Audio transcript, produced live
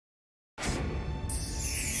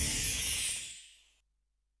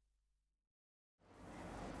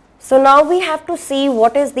So now we have to see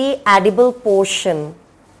what is the edible portion.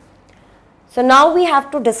 So now we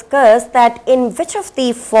have to discuss that in which of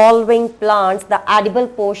the following plants the edible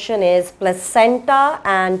portion is placenta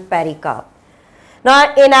and pericarp.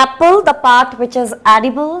 Now in apple, the part which is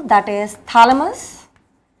edible, that is thalamus.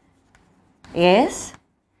 Yes.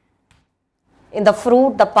 In the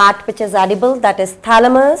fruit, the part which is edible, that is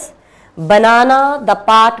thalamus. Banana, the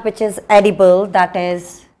part which is edible, that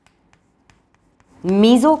is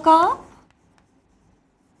mesocarp.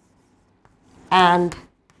 And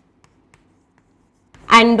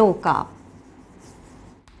endocarp.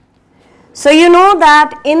 So you know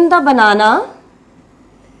that in the banana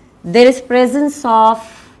there is presence of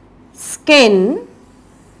skin.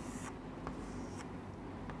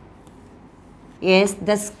 Yes,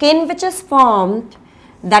 the skin which is formed,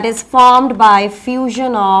 that is formed by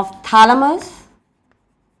fusion of thalamus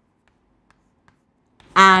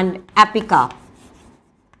and epicarp.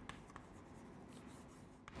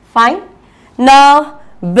 Fine. Now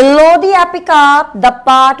below the epicarp, the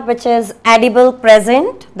part which is edible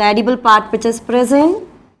present, the edible part which is present,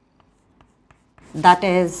 that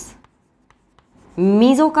is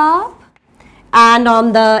mesocarp, and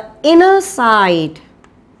on the inner side,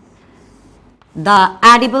 the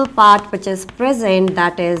edible part which is present,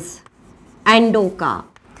 that is endocarp.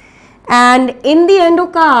 And in the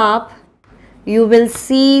endocarp, you will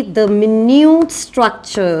see the minute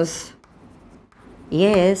structures.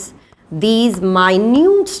 Yes, these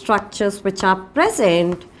minute structures which are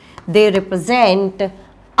present, they represent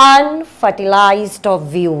unfertilized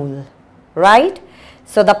ovule, right?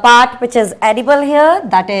 So the part which is edible here,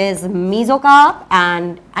 that is mesocarp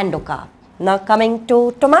and endocarp. Now coming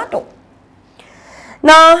to tomato.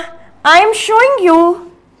 Now I am showing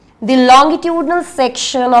you the longitudinal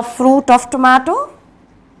section of fruit of tomato.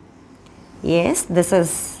 Yes, this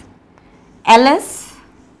is LS.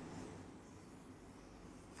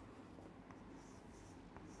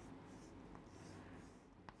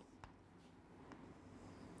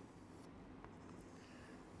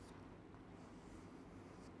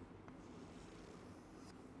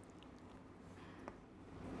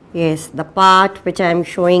 Yes, the part which I am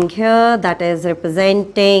showing here, that is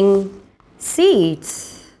representing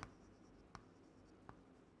seeds.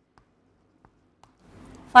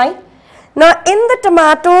 Fine. Now in the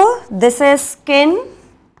tomato, this is skin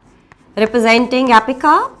representing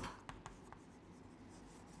epicarp.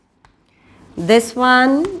 This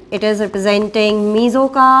one, it is representing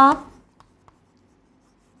mesocarp.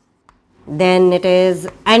 Then it is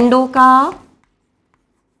endocarp.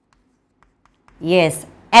 Yes,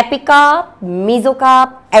 epicarp,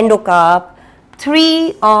 mesocarp, endocarp,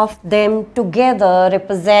 three of them together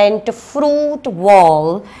represent fruit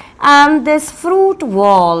wall, and this fruit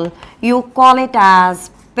wall you call it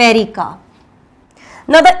as pericarp.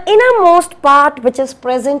 Now the innermost part which is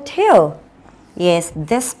present here, yes,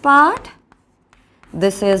 this part,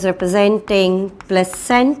 this is representing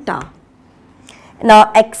placenta.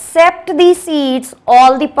 Now except the seeds,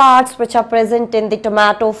 all the parts which are present in the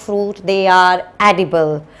tomato fruit, they are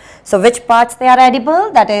edible. So which parts they are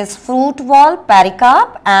edible? That is fruit wall,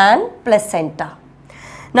 pericarp and placenta.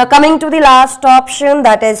 Now coming to the last option,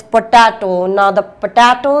 that is potato. Now the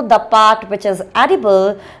potato, the part which is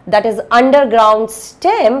edible, that is underground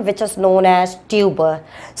stem which is known as tuber.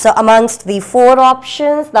 So amongst the four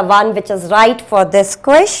options, the one which is right for this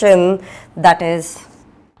question, that is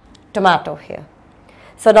tomato here.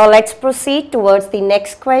 So now let's proceed towards the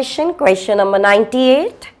next question, question number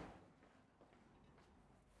 98.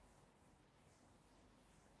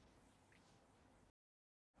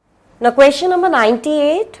 Now question number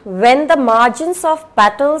 98, when the margins of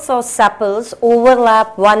petals or sepals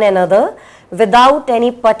overlap one another without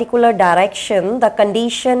any particular direction, the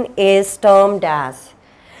condition is termed as.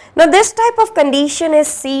 Now this type of condition is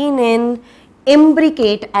seen in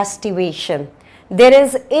imbricate estivation. There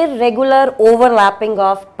is irregular overlapping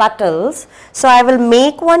of petals. So I will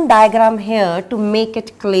make one diagram here to make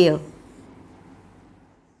it clear.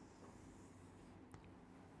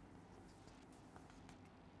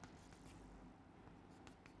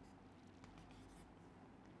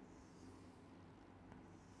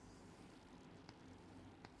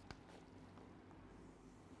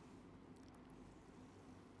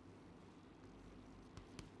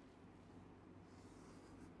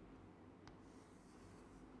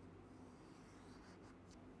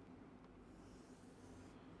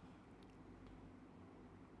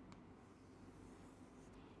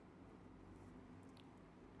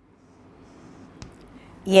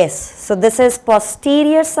 Yes, so this is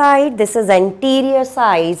posterior side, this is anterior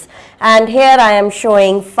sides, and here I am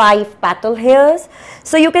showing 5 petal hairs.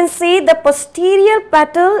 So you can see the posterior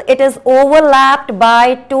petal, it is overlapped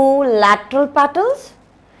by 2 lateral petals.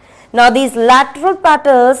 Now these lateral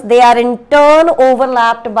petals, they are in turn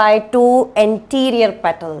overlapped by 2 anterior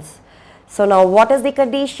petals. So now what is the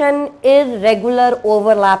condition? Irregular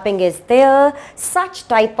overlapping is there. Such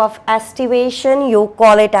type of estivation, you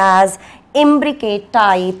call it as imbricate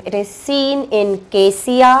type. It is seen in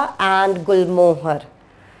cassia and gulmohar.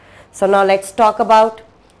 So now let's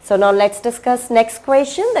discuss next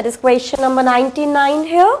question, that is question number 99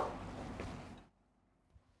 here.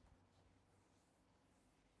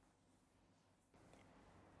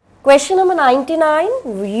 Question number 99,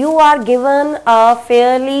 you are given a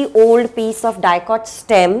fairly old piece of dicot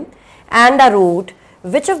stem and a root.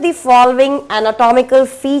 Which of the following anatomical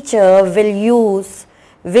feature will you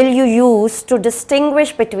use to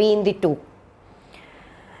distinguish between the two?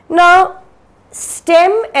 Now,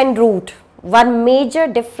 stem and root, one major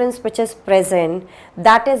difference which is present,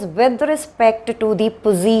 that is with respect to the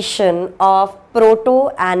position of proto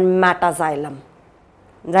and metaxylem,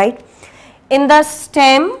 right? In the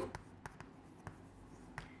stem,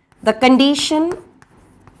 the condition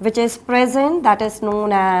which is present, that is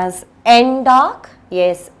known as end arc.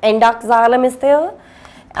 Yes, end arc xylem is there,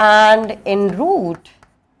 and in root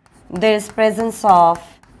there is presence of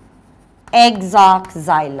exarch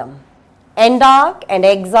xylem. End arc and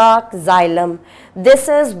exarch xylem. This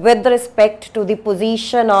is with respect to the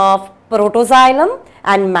position of protoxylem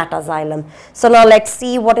and metaxylem. So now let's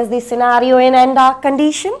see what is the scenario in end arc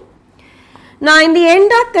condition. Now in the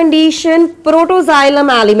end arc condition,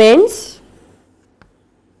 protoxylem elements,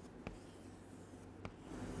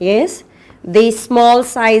 yes, these small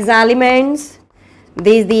size elements,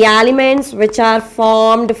 these the elements which are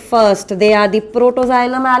formed first, they are the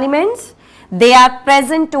protoxylem elements. They are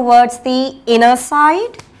present towards the inner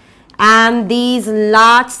side, and these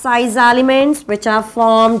large size elements which are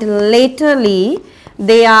formed laterly,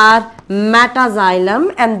 they are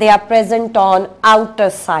metaxylem and they are present on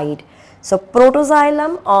outer side. So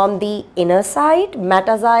protoxylem on the inner side,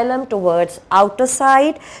 metaxylem towards outer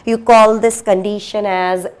side. You call this condition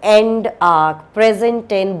as end arc,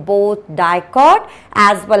 present in both dicot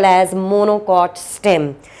as well as monocot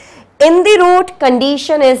stem. In the root,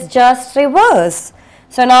 condition is just reverse.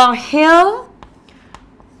 So now here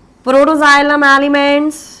protoxylem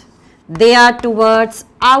elements, they are towards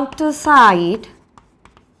outer side,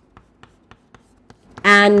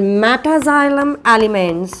 and metaxylem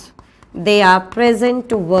elements, they are present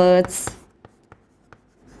towards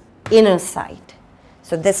inner side.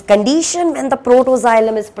 So this condition, when the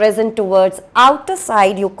protoxylem is present towards outer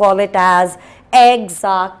side, you call it as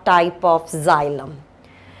exarch type of xylem.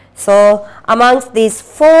 So amongst these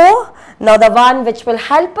 4, now the one which will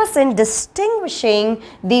help us in distinguishing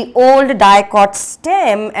the old dicot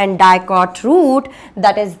stem and dicot root,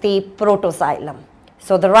 that is the protoxylem.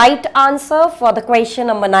 So the right answer for the question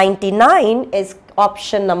number 99 is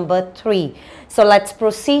option number 3. So let's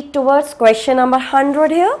proceed towards question number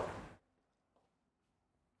 100 here.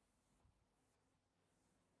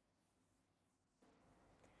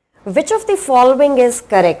 Which of the following is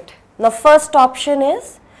correct? Now first option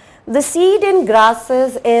is, the seed in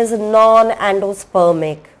grasses is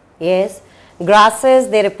non-endospermic. Yes, grasses,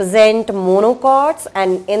 they represent monocots,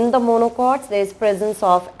 and in the monocots there is presence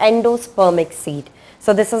of endospermic seed.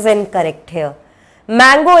 So this is incorrect here.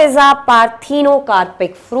 Mango is a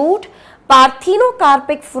parthenocarpic fruit.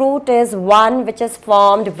 Parthenocarpic fruit is one which is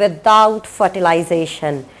formed without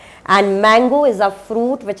fertilization, and mango is a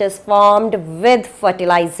fruit which is formed with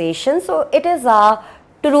fertilization. So it is a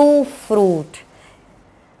true fruit.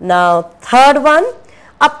 Now third one,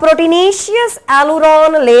 a proteinaceous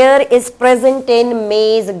aileron layer is present in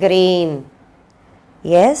maize grain.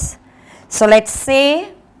 Yes, so let's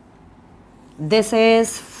say this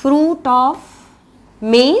is fruit of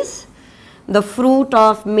maize. The fruit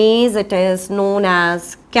of maize, it is known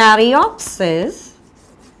as caryopsis.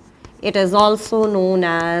 It is also known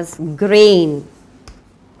as grain,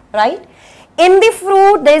 right? In the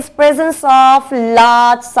fruit, there is presence of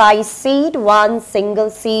large size seed. One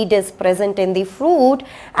single seed is present in the fruit,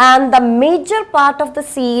 and the major part of the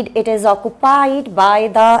seed, it is occupied by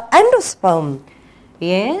the endosperm.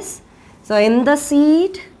 Yes, so in the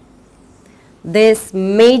seed, this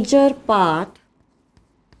major part,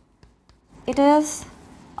 it is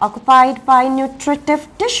occupied by nutritive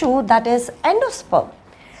tissue, that is endosperm.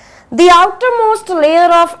 The outermost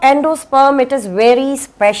layer of endosperm, it is very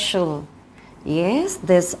special. Yes,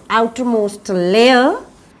 this outermost layer,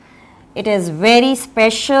 It is very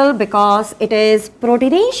special because it is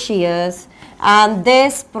proteinaceous, and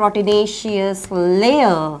this proteinaceous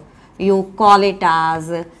layer you call it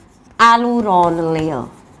as aileron layer.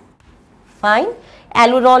 Fine.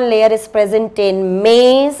 Aileron layer is present in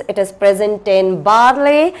maize, it is present in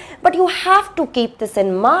barley, but you have to keep this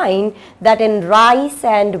in mind that in rice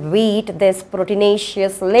and wheat this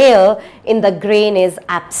proteinaceous layer in the grain is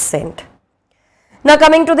absent. Now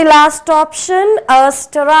coming to the last option, a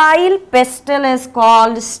sterile pistil is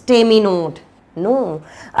called staminode. No,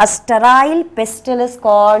 a sterile pistil is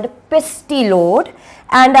called pistillode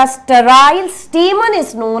and a sterile stamen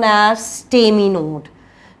is known as staminode.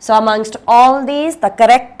 So amongst all these, the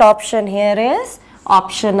correct option here is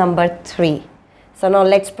option number 3. So now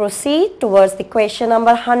let's proceed towards the question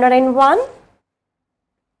number 101.